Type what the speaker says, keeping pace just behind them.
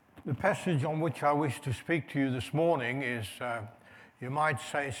The passage on which I wish to speak to you this morning is, you might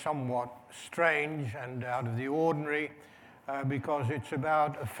say, somewhat strange and out of the ordinary because it's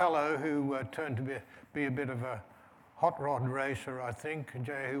about a fellow who turned to be a bit of a hot rod racer, I think,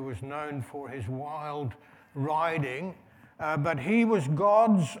 who was known for his wild riding, but he was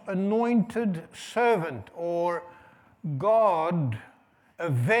God's anointed servant, or God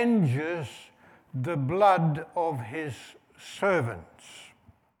avenges the blood of his servants.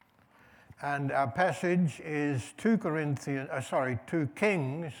 And our passage is 2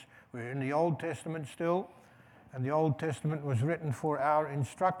 Kings. We're in the Old Testament still, and the Old Testament was written for our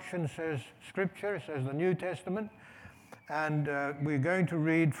instruction, says Scripture, says the New Testament. And we're going to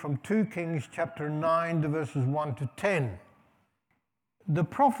read from 2 Kings chapter 9, the verses 1 to 10. The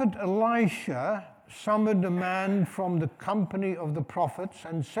prophet Elisha summoned a man from the company of the prophets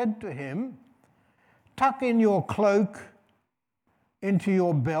and said to him, "Tuck in your cloak into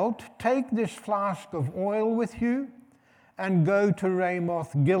your belt, take this flask of oil with you, and go to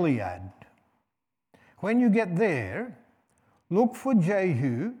Ramoth Gilead. When you get there, look for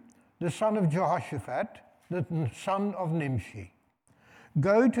Jehu, the son of Jehoshaphat, the son of Nimshi.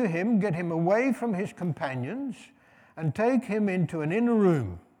 Go to him, get him away from his companions, and take him into an inner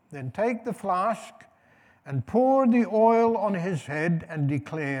room. Then take the flask and pour the oil on his head and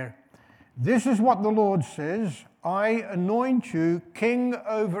declare, 'This is what the Lord says, I anoint you king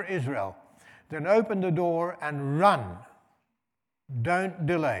over Israel.' Then open the door and run. Don't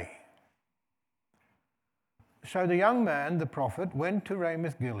delay." So the young man, the prophet, went to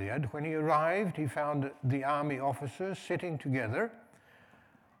Ramoth Gilead. When he arrived, he found the army officers sitting together.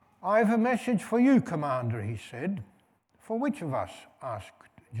 "I have a message for you, commander," he said. "For which of us?" asked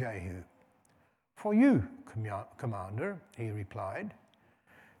Jehu. "For you, commander," he replied.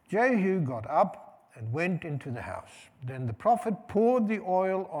 Jehu got up and went into the house. Then the prophet poured the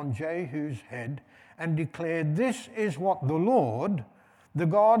oil on Jehu's head and declared, "This is what the Lord, the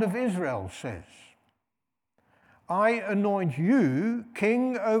God of Israel, says. I anoint you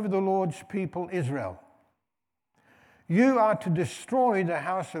king over the Lord's people Israel. You are to destroy the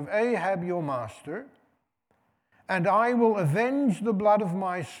house of Ahab your master, and I will avenge the blood of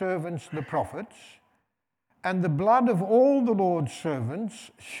my servants the prophets, and the blood of all the Lord's servants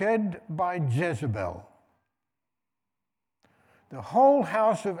shed by Jezebel. The whole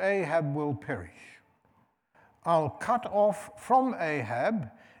house of Ahab will perish. I'll cut off from Ahab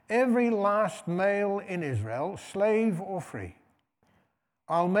every last male in Israel, slave or free.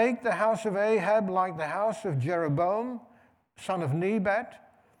 I'll make the house of Ahab like the house of Jeroboam, son of Nebat,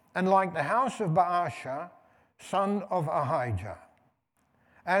 and like the house of Baasha, son of Ahijah.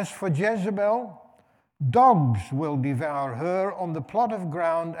 As for Jezebel, dogs will devour her on the plot of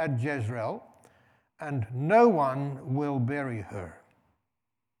ground at Jezreel, and no one will bury her."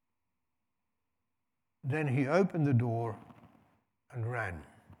 Then he opened the door and ran.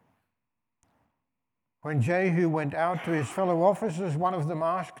 When Jehu went out to his fellow officers, one of them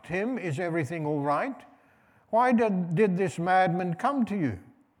asked him, "Is everything all right? Why did this madman come to you?"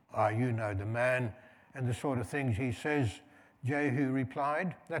 You know the man and the sort of things he says," Jehu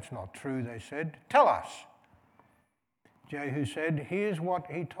replied. "That's not true," they said. "Tell us." Jehu said, "Here's what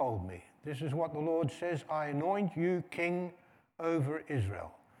he told me. This is what the Lord says, I anoint you king over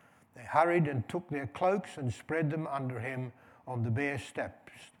Israel." They hurried and took their cloaks and spread them under him on the bare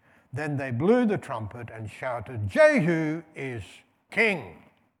steps. Then they blew the trumpet and shouted, "Jehu is king."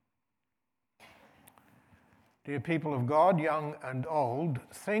 Dear people of God, young and old,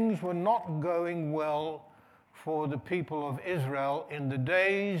 things were not going well for the people of Israel in the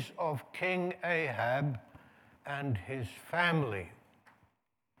days of King Ahab and his family.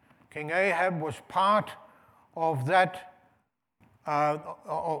 King Ahab was part of that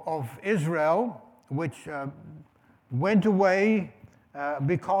of Israel, which went away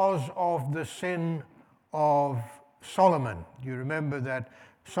because of the sin of Solomon. You remember that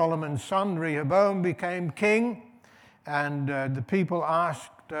Solomon's son Rehoboam became king, and the people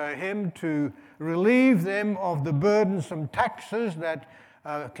asked him to relieve them of the burdensome taxes that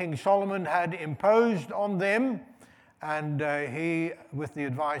King Solomon had imposed on them. And he, with the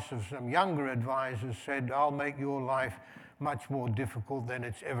advice of some younger advisors, said, "I'll make your life much more difficult than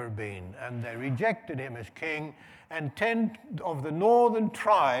it's ever been." And they rejected him as king, and 10 of the northern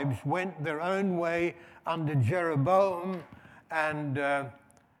tribes went their own way under Jeroboam, and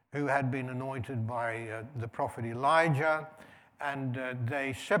who had been anointed by the prophet Elijah, and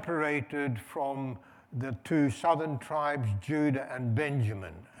they separated from the 2 southern tribes, Judah and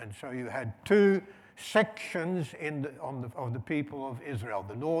Benjamin. And so you had 2 sections of the people of Israel,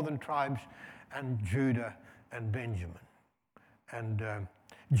 the northern tribes and Judah and Benjamin. And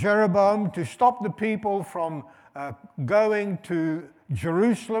Jeroboam, to stop the people from going to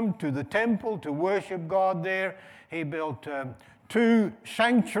Jerusalem, to the temple, to worship God there. He built 2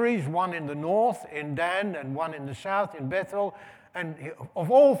 sanctuaries, one in the north in Dan and one in the south in Bethel. And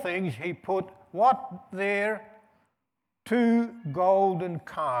of all things, he put what there? 2 golden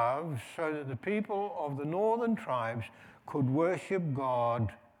calves, so that the people of the northern tribes could worship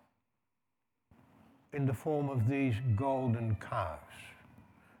God in the form of these golden calves.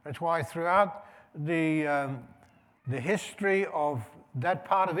 That's why throughout the history of that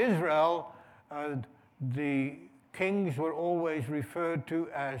part of Israel, the kings were always referred to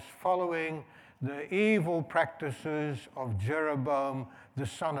as following the evil practices of Jeroboam, the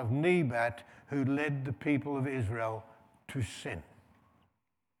son of Nebat, who led the people of Israel to sin.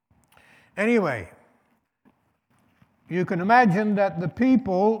 Anyway, you can imagine that the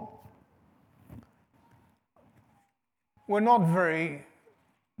people were not very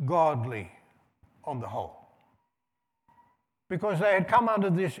godly on the whole, because they had come under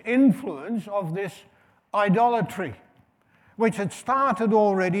this influence of this idolatry, which had started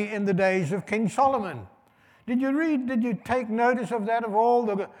already in the days of King Solomon. Did you take notice of that, of all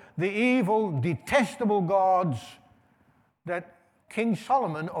the evil, detestable gods that King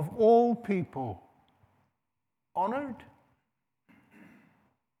Solomon, of all people, honored?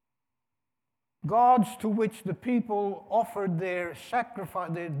 Gods to which the people offered their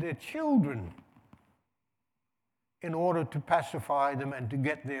sacrifice, their children, in order to pacify them and to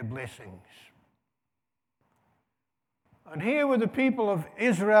get their blessings. And here were the people of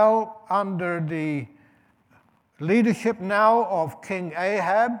Israel under the leadership now of King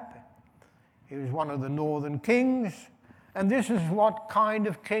Ahab. He was one of the northern kings. And this is what kind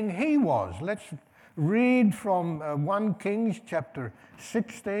of king he was. Let's read from 1 Kings chapter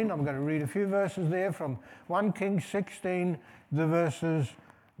 16. I'm going to read a few verses there from 1 Kings 16, the verses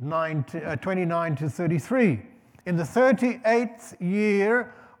 29 to 33. In the 38th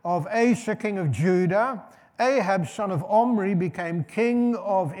year of Asa, king of Judah, Ahab, son of Omri, became king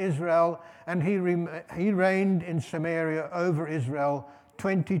of Israel, and he reigned in Samaria over Israel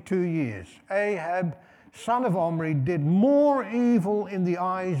 22 years. Ahab, son of Omri, did more evil in the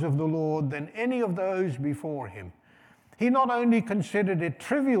eyes of the Lord than any of those before him. He not only considered it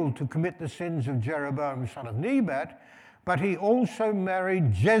trivial to commit the sins of Jeroboam, son of Nebat, but he also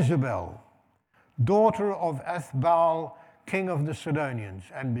married Jezebel, daughter of Ethbaal, king of the Sidonians,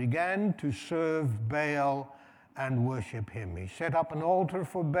 and began to serve Baal and worship him. He set up an altar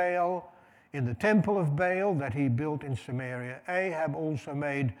for Baal in the temple of Baal that he built in Samaria. Ahab also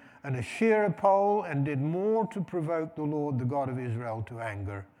made an Asherah pole and did more to provoke the Lord, the God of Israel, to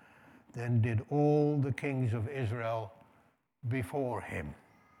anger than did all the kings of Israel before him.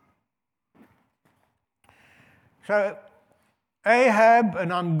 So Ahab,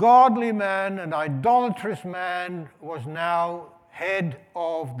 an ungodly man, an idolatrous man, was now head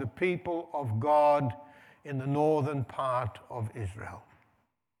of the people of God in the northern part of Israel.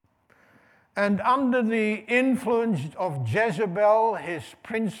 And under the influence of Jezebel, his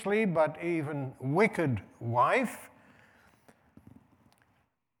princely but even wicked wife,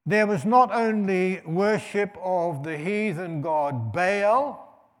 there was not only worship of the heathen god Baal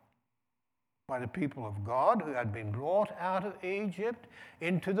by the people of God who had been brought out of Egypt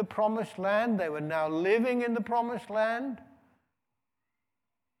into the promised land. They were now living in the promised land.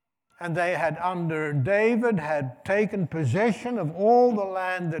 And they had, under David, had taken possession of all the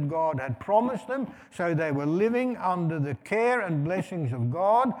land that God had promised them. So they were living under the care and blessings of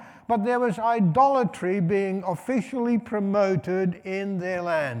God. But there was idolatry being officially promoted in their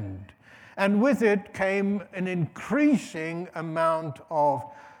land. And with it came an increasing amount of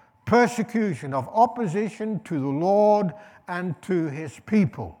persecution, of opposition to the Lord and to his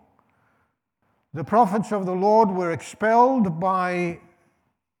people. The prophets of the Lord were expelled by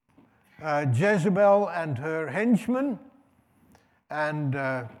Jezebel and her henchmen, and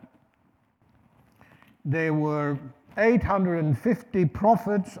there were 850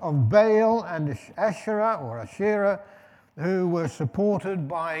 prophets of Baal and Asherah who were supported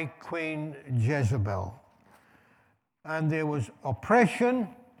by Queen Jezebel. And there was oppression,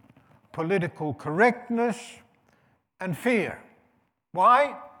 political correctness, and fear.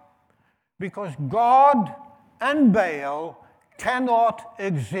 Why? Because God and Baal cannot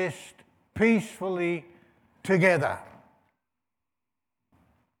exist peacefully together.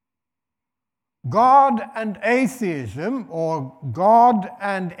 God and atheism, or God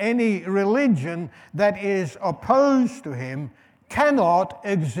and any religion that is opposed to him, cannot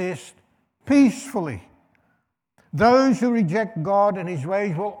exist peacefully. Those who reject God and his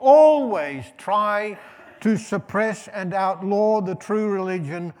ways will always try to suppress and outlaw the true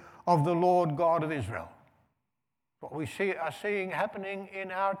religion of the Lord God of Israel. What we are seeing happening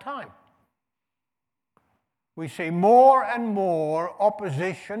in our time. We see more and more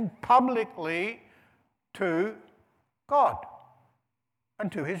opposition publicly to God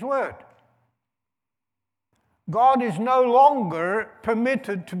and to His Word. God is no longer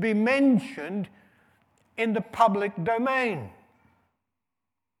permitted to be mentioned in the public domain.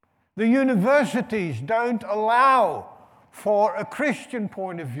 The universities don't allow for a Christian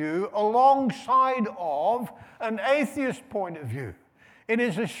point of view alongside of an atheist point of view. It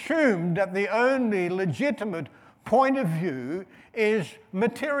is assumed that the only legitimate point of view is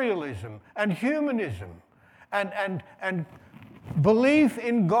materialism and humanism. And belief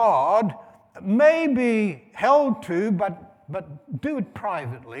in God may be held to, but do it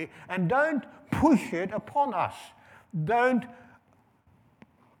privately, and don't push it upon us. Don't,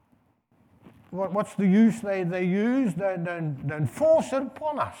 what's the use they use? Don't force it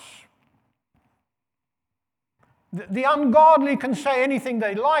upon us. The ungodly can say anything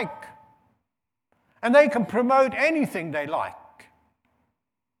they like, and they can promote anything they like.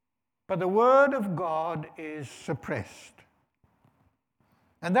 But the Word of God is suppressed.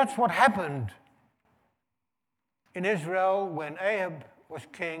 And that's what happened in Israel when Ahab was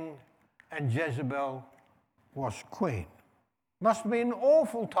king and Jezebel was queen. Must have been an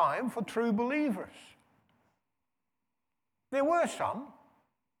awful time for true believers. There were some.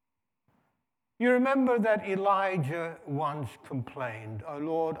 You remember that Elijah once complained, "Oh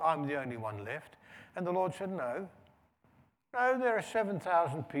Lord, I'm the only one left." And the Lord said, No, there are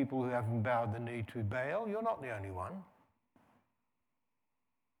 7,000 people who haven't bowed the knee to Baal. You're not the only one.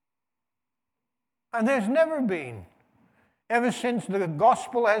 And there's never been, ever since the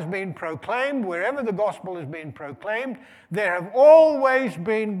gospel has been proclaimed, wherever the gospel has been proclaimed, there have always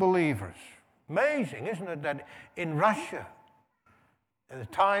been believers. Amazing, isn't it, that in Russia, at a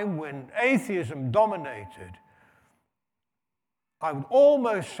time when atheism dominated, I would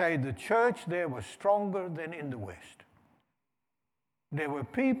almost say the church there was stronger than in the West. There were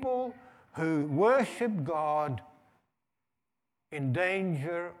people who worshipped God in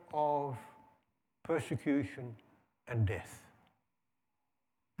danger of persecution and death.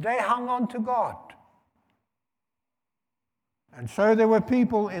 They hung on to God. And so there were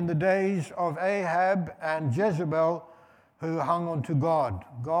people in the days of Ahab and Jezebel who hung on to God.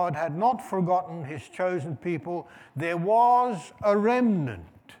 God had not forgotten His chosen people. There was a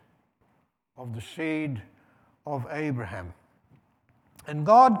remnant of the seed of Abraham. And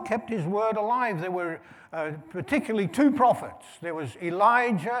God kept His word alive. There were particularly two prophets. There was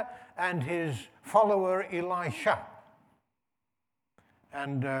Elijah and his follower Elisha.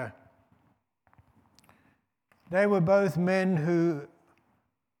 And they were both men who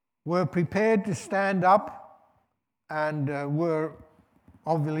were prepared to stand up and were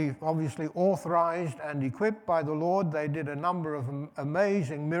obviously authorized and equipped by the Lord. They did a number of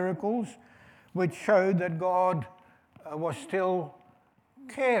amazing miracles which showed that God was still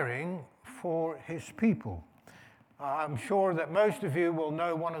caring for His people. I'm sure that most of you will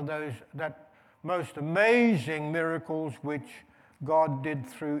know one of those that most amazing miracles which God did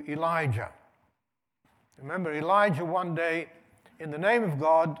through Elijah. Remember, Elijah one day, in the name of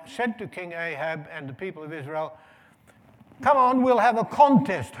God, said to King Ahab and the people of Israel, "Come on, we'll have a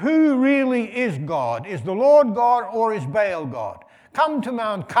contest. Who really is God? Is the Lord God or is Baal God? Come to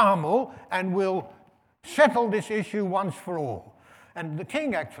Mount Carmel and we'll settle this issue once for all." And the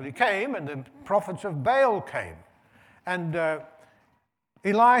king actually came, and the prophets of Baal came. And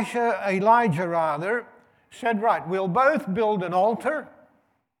Elijah said, "Right, we'll both build an altar,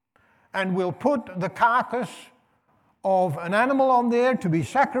 and we'll put the carcass of an animal on there to be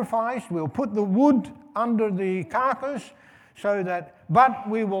sacrificed. We'll put the wood under the carcass, but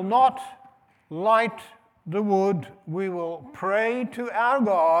we will not light the wood. We will pray to our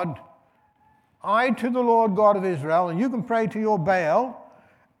God, I to the Lord God of Israel, and you can pray to your Baal,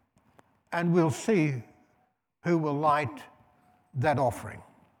 and we'll see who will light that offering."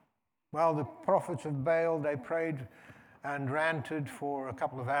 Well, the prophets of Baal, they prayed and ranted for a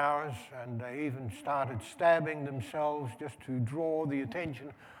couple of hours, and they even started stabbing themselves just to draw the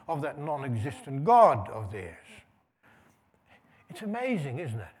attention of that non-existent God of theirs. It's amazing,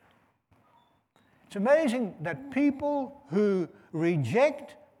 isn't it? It's amazing that people who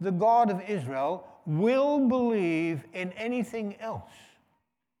reject the God of Israel will believe in anything else.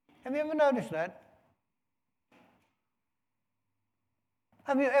 Have you ever noticed that?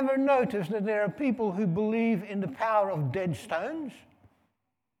 Have you ever noticed that there are people who believe in the power of dead stones?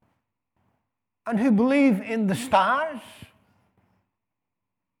 And who believe in the stars?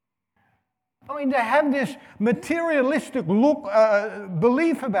 I mean, they have this materialistic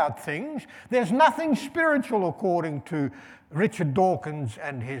belief about things. There's nothing spiritual according to Richard Dawkins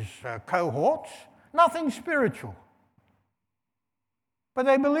and his cohorts. Nothing spiritual. But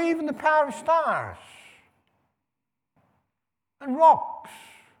they believe in the power of stars and rocks.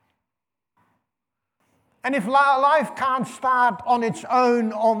 And if life can't start on its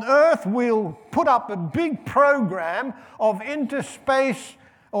own on Earth, we'll put up a big program of interspace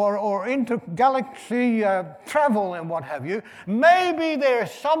or intergalaxy travel and what have you. Maybe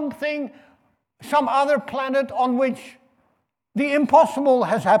there's some other planet on which the impossible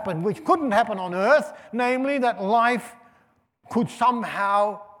has happened, which couldn't happen on Earth, namely that life could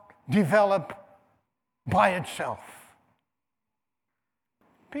somehow develop by itself.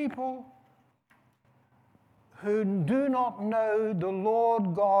 People who do not know the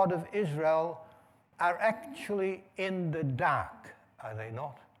Lord God of Israel are actually in the dark, are they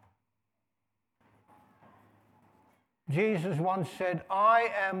not? Jesus once said,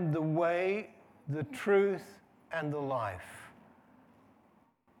 I am the way, the truth, and the life.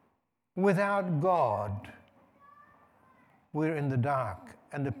 Without God, we're in the dark,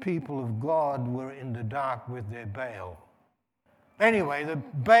 and the people of God were in the dark with their Baal. Anyway, the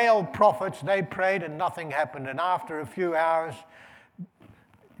Baal prophets, they prayed and nothing happened. And after a few hours,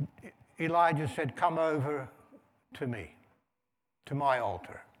 Elijah said, come over to me, to my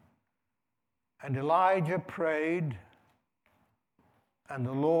altar. And Elijah prayed, and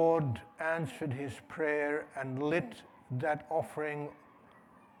the Lord answered his prayer and lit that offering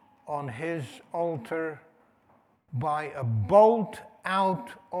on his altar by a bolt out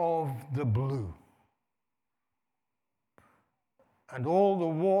of the blue. And all the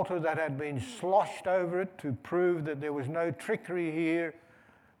water that had been sloshed over it to prove that there was no trickery here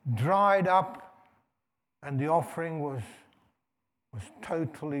dried up, and the offering was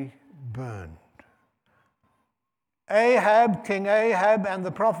totally burned. King Ahab and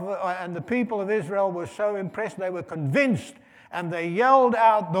the prophet and the people of Israel were so impressed, they were convinced, and they yelled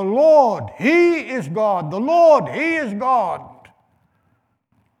out, the Lord, He is God. The Lord, He is God.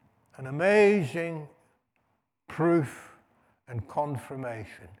 An amazing proof and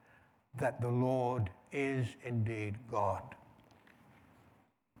confirmation that the Lord is indeed God.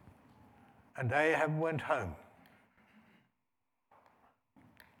 And Ahab went home,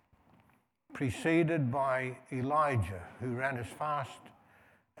 preceded by Elijah, who ran as fast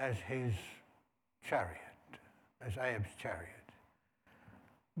as his chariot, as Ahab's chariot.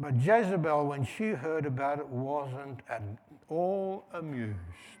 But Jezebel, when she heard about it, wasn't at all amused.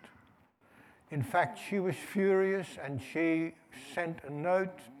 In fact, she was furious, and she sent a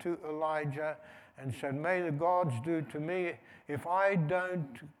note to Elijah and said, may the gods do to me if I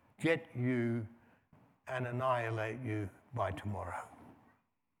don't get you and annihilate you by tomorrow.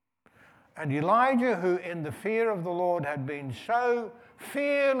 And Elijah, who in the fear of the Lord had been so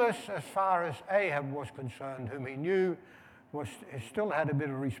fearless as far as Ahab was concerned, whom he knew still had a bit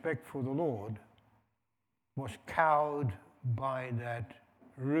of respect for the Lord, was cowed by that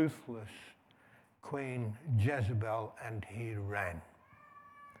ruthless Queen Jezebel, and he ran.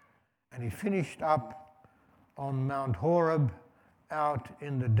 And he finished up on Mount Horeb out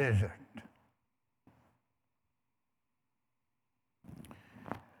in the desert.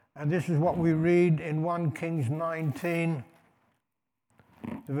 And this is what we read in 1 Kings 19,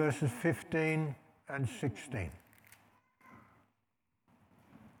 the verses 15 and 16.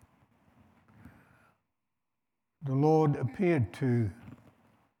 The Lord appeared to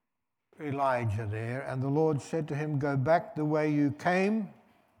Elijah there, and the Lord said to him, go back the way you came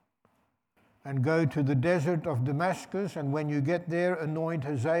and go to the desert of Damascus, and when you get there, anoint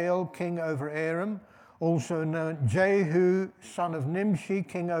Hazael king over Aram, also anoint Jehu son of Nimshi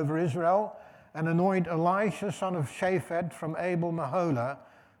king over Israel, and anoint Elisha son of Shaphat from Abel Meholah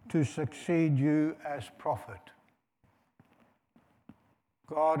to succeed you as prophet.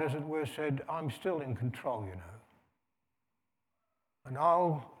 God, as it were, said, I'm still in control, you know. And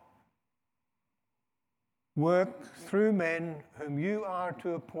I'll work through men whom you are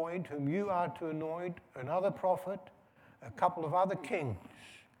to appoint, whom you are to anoint, another prophet, a couple of other kings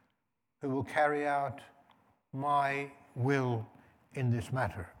who will carry out my will in this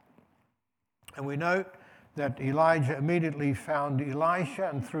matter. And we note that Elijah immediately found Elisha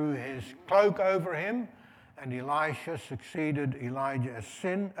and threw his cloak over him, and Elisha succeeded Elijah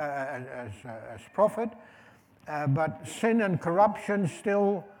as prophet. But sin and corruption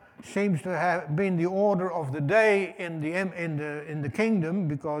still seems to have been the order of the day in the kingdom,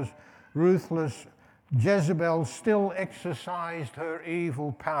 because ruthless Jezebel still exercised her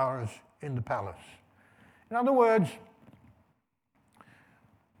evil powers in the palace. In other words,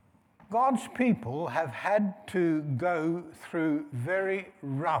 God's people have had to go through very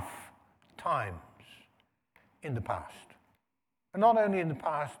rough times in the past. And not only in the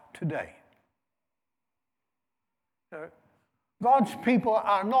past, today. God's people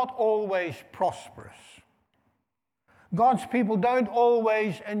are not always prosperous. God's people don't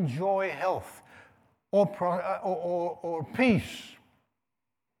always enjoy health or peace.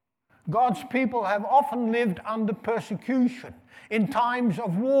 God's people have often lived under persecution in times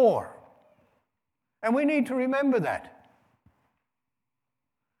of war. And we need to remember that.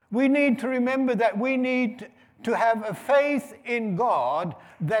 We need to remember that we need to have a faith in God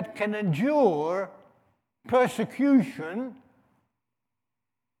that can endure persecution,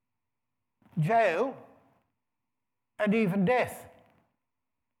 jail, and even death.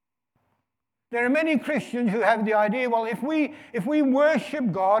 There are many Christians who have the idea, well, if we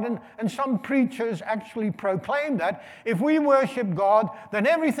worship God, and some preachers actually proclaim that, if we worship God, then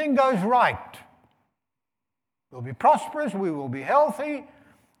everything goes right. We'll be prosperous, we will be healthy,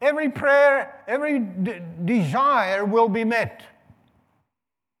 every prayer, every desire will be met.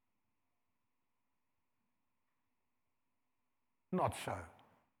 Not so.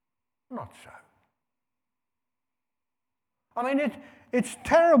 Not so. I mean, it's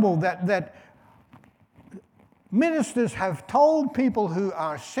terrible that ministers have told people who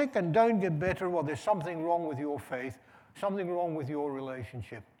are sick and don't get better, well, there's something wrong with your faith, something wrong with your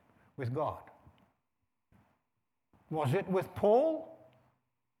relationship with God. Was it with Paul?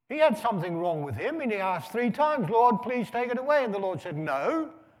 He had something wrong with him, and he asked 3 times, Lord, please take it away. And the Lord said, no,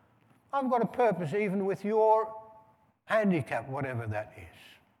 I've got a purpose even with your handicap, whatever that is.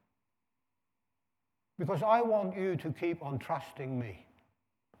 Because I want you to keep on trusting me.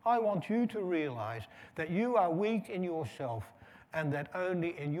 I want you to realize that you are weak in yourself and that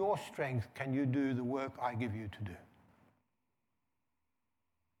only in your strength can you do the work I give you to do.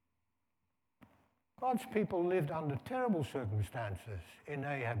 God's people lived under terrible circumstances in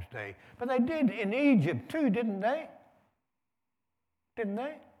Ahab's day. But they did in Egypt too, didn't they? Didn't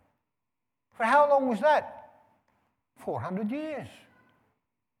they? For how long was that? 400 years.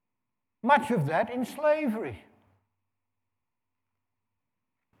 Much of that in slavery.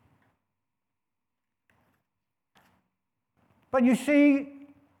 But you see,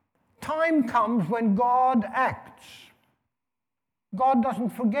 time comes when God acts. God doesn't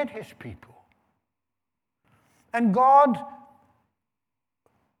forget his people. And God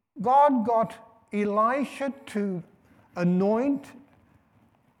got Elisha to anoint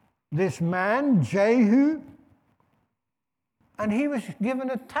this man, Jehu, and he was given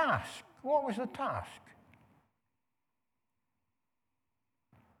a task. What was the task?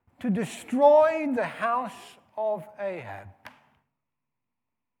 To destroy the house of Ahab.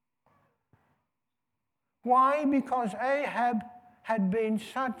 Why? Because Ahab had been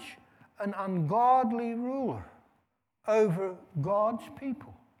such an ungodly ruler over God's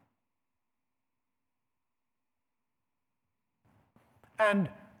people. And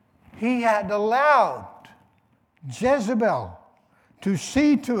he had allowed Jezebel to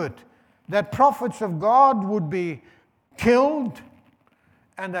see to it that prophets of God would be killed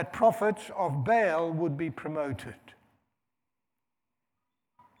and that prophets of Baal would be promoted.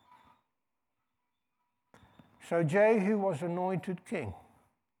 So Jehu was anointed king.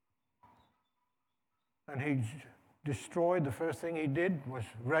 And he destroyed, the first thing he did was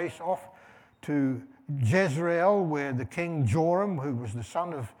race off to Jezreel, where the king Joram, who was the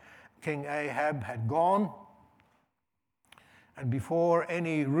son of King Ahab, had gone. And before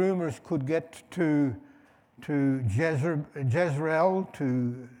any rumors could get to Jezreel,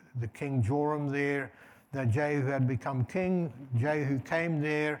 to the king Joram there, that Jehu had become king, Jehu came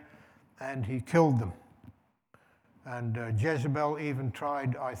there and he killed them. And Jezebel even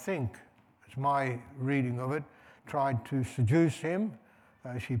tried, I think, it's my reading of it, tried to seduce him.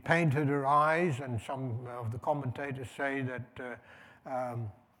 She painted her eyes, and some of the commentators say that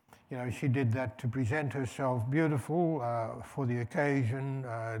she did that to present herself beautiful for the occasion.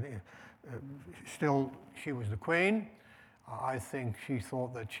 Still, she was the queen. I think she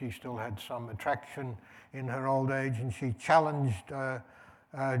thought that she still had some attraction in her old age, and she challenged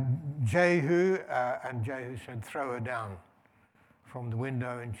Jehu, and Jehu said, throw her down from the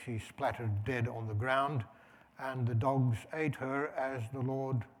window, and she splattered dead on the ground, and the dogs ate her as the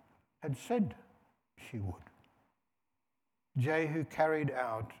Lord had said she would. Jehu carried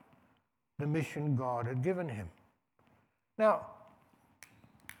out the mission God had given him. Now,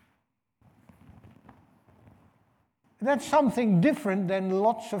 that's something different than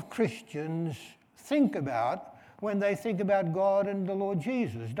lots of Christians think about when they think about God and the Lord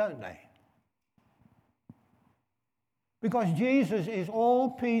Jesus, don't they? Because Jesus is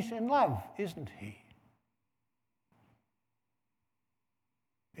all peace and love, isn't he?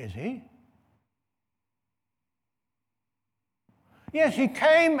 Is he? Yes, he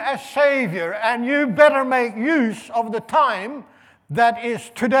came as Savior, and you better make use of the time that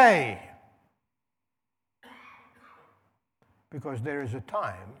is today. Because there is a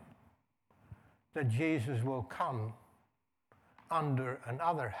time that Jesus will come under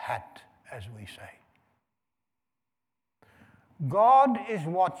another hat, as we say. God is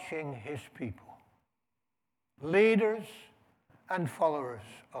watching his people, leaders and followers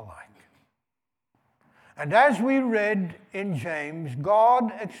alike. And as we read in James,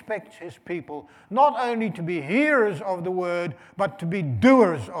 God expects his people not only to be hearers of the word, but to be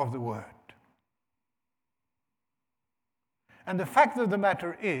doers of the word. And the fact of the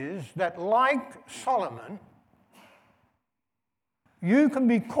matter is that, like Solomon, you can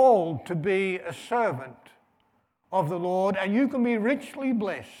be called to be a servant of the Lord, and you can be richly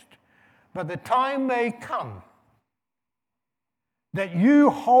blessed, but the time may come that you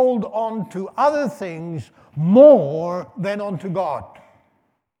hold on to other things more than onto God.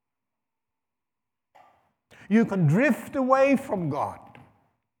 You can drift away from God.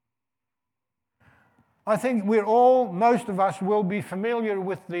 I think most of us will be familiar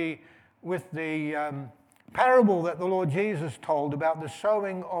with the parable that the Lord Jesus told about the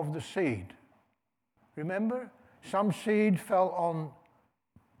sowing of the seed. Remember? Some seed fell on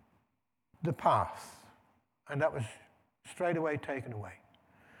the path, and that was straight away taken away.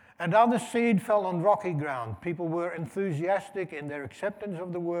 And other seed fell on rocky ground. People were enthusiastic in their acceptance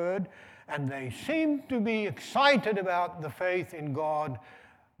of the word, and they seemed to be excited about the faith in God,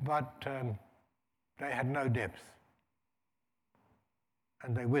 but they had no depth,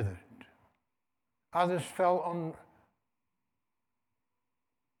 and they withered. Others fell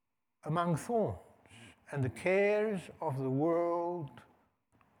among thorns, and the cares of the world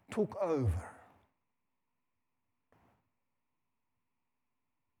took over.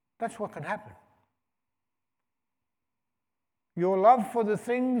 That's what can happen. Your love for the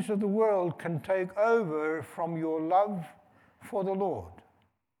things of the world can take over from your love for the Lord.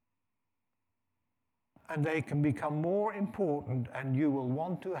 And they can become more important, and you will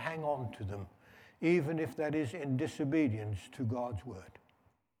want to hang on to them, even if that is in disobedience to God's word.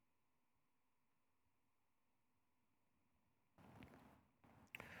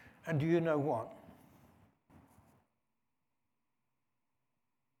 And do you know what?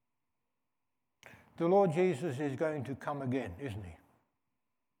 The Lord Jesus is going to come again, isn't he?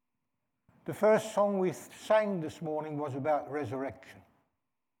 The first song we sang this morning was about resurrection,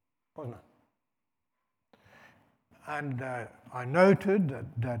 wasn't it? And I noted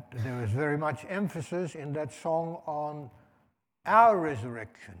that there was very much emphasis in that song on our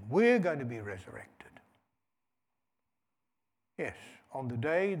resurrection. We're going to be resurrected. Yes, on the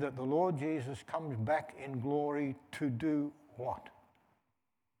day that the Lord Jesus comes back in glory to do what?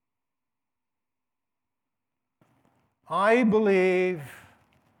 I believe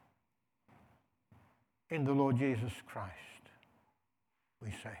in the Lord Jesus Christ, we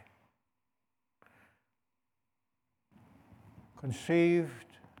say.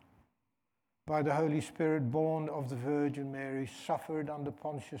 Conceived by the Holy Spirit, born of the Virgin Mary, suffered under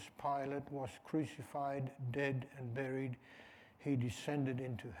Pontius Pilate, was crucified, dead, and buried. He descended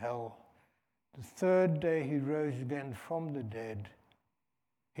into hell. The third day he rose again from the dead.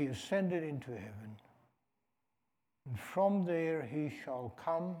 He ascended into heaven. And from there he shall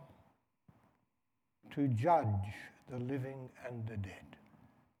come to judge the living and the dead.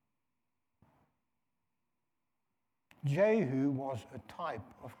 Jehu was a type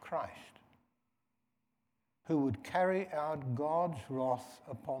of Christ, who would carry out God's wrath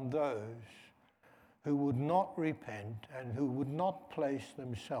upon those who would not repent and who would not place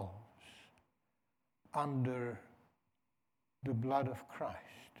themselves under the blood of Christ.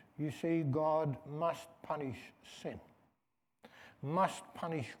 You see, God must punish sin, must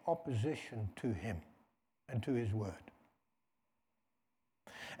punish opposition to him and to his word.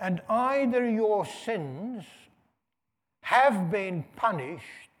 And either your sins have been punished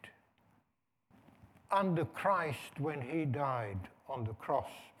under Christ when he died on the cross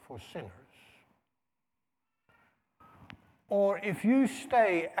for sinners, or if you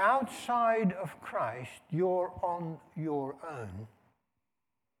stay outside of Christ, you're on your own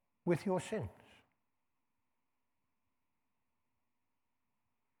with your sins.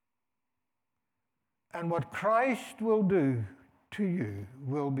 And what Christ will do to you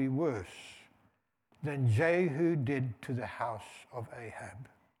will be worse than Jehu did to the house of Ahab,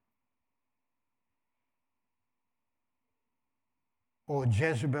 or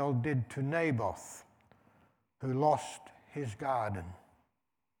Jezebel did to Naboth, who lost his garden.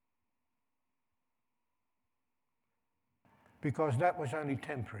 Because that was only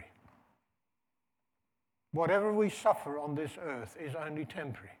temporary. Whatever we suffer on this earth is only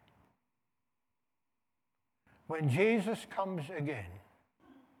temporary. When Jesus comes again,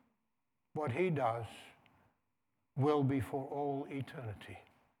 what he does will be for all eternity.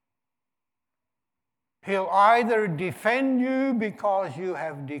 He'll either defend you because you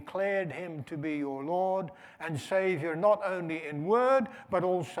have declared him to be your Lord and Savior, not only in word, but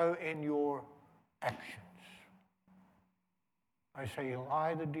also in your actions. I say he'll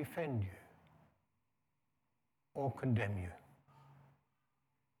either defend you or condemn you.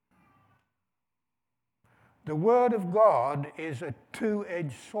 The Word of God is a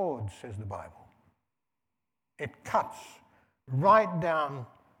two-edged sword, says the Bible. It cuts right down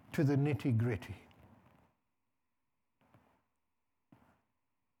to the nitty-gritty.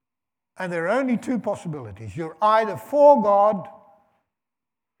 And there are only two possibilities. You're either for God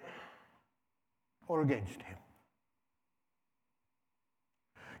or against him.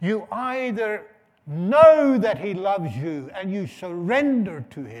 You either know that he loves you and you surrender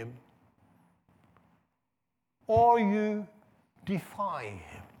to him, or you defy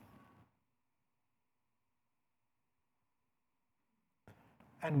him.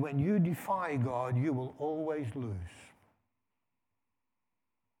 And when you defy God, you will always lose.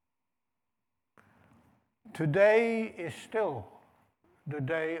 Today is still the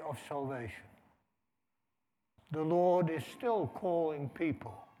day of salvation. The Lord is still calling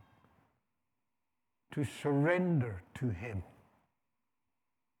people to surrender to him,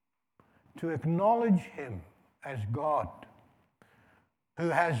 to acknowledge him as God, who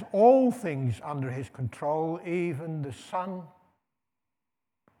has all things under his control, even the sun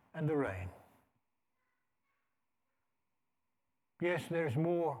and the rain. Yes, there's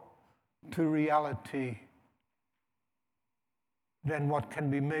more to reality than what can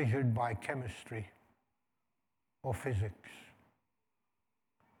be measured by chemistry or physics.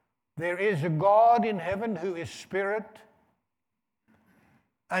 There is a God in heaven who is spirit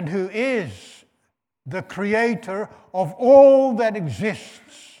and who is the creator of all that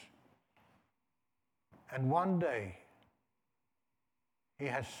exists. And one day, he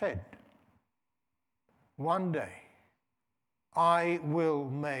has said, one day, I will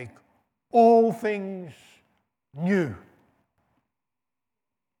make all things new.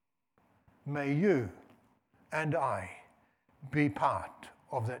 May you and I be part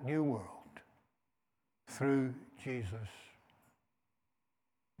of that new world through Jesus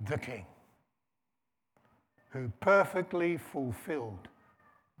the King, who perfectly fulfilled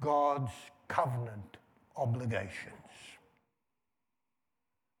God's covenant obligations,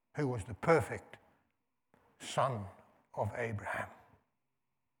 who was the perfect son of Abraham,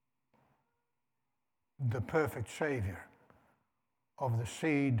 the perfect Savior of the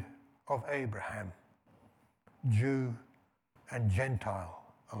seed of Abraham, Jew and Gentile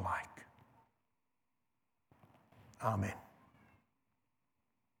alike. Amen.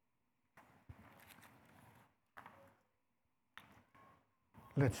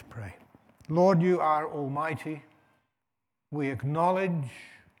 Let's pray. Lord, you are almighty. We acknowledge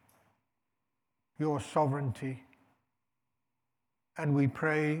your sovereignty, and we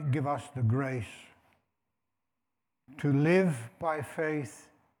pray, give us the grace to live by faith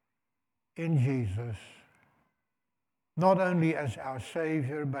in Jesus, not only as our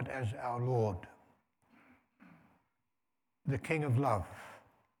Savior, but as our Lord, the King of love,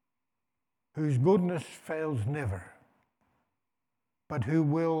 whose goodness fails never, but who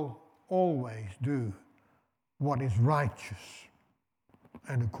will always do what is righteous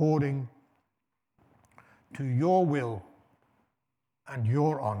and according to your will and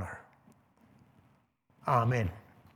your honor. Amen.